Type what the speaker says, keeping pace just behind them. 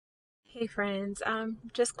Hey friends,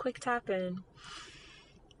 just quick tap in.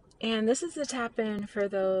 And this is a tap in for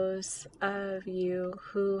those of you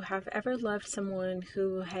who have ever loved someone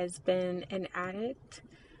who has been an addict.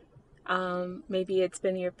 Maybe it's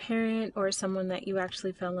been your parent or someone that you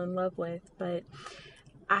actually fell in love with, but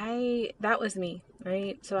that was me,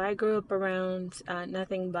 right? So I grew up around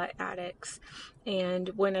nothing but addicts. And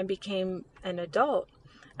when I became an adult,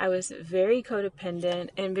 I was very codependent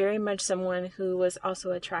and very much someone who was also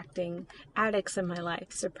attracting addicts in my life.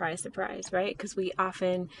 Surprise, surprise, right? Because we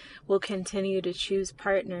often will continue to choose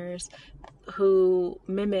partners who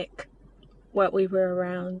mimic what we were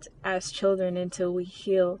around as children until we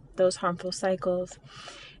heal those harmful cycles.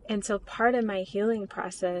 And so part of my healing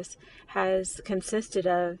process has consisted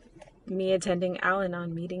of me attending Al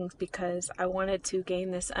Anon meetings because I wanted to gain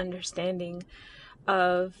this understanding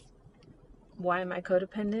of why am I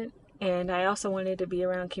codependent? And I also wanted to be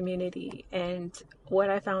around community. And what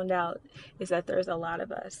I found out is that there's a lot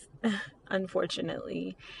of us,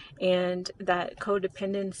 unfortunately. And that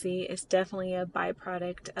codependency is definitely a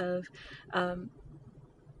byproduct of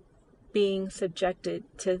being subjected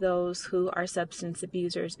to those who are substance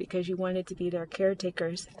abusers because you wanted to be their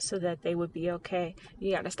caretakers so that they would be okay.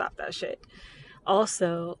 You got to stop that shit.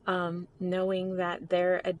 Also, knowing that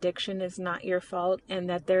their addiction is not your fault and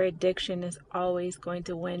that their addiction is always going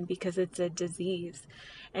to win because it's a disease.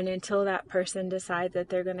 And until that person decides that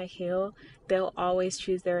they're going to heal, they'll always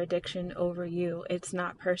choose their addiction over you. It's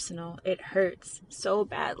not personal. It hurts so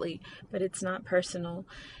badly, but it's not personal.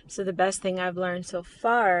 So the best thing I've learned so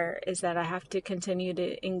far is that I have to continue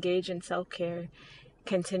to engage in self-care,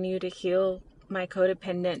 continue to heal my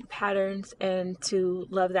codependent patterns, and to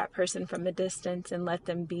love that person from a distance and let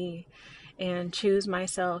them be, and choose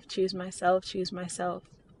myself, choose myself, choose myself.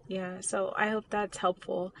 Yeah, so I hope that's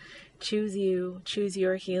helpful. Choose you, choose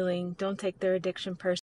your healing. Don't take their addiction personally.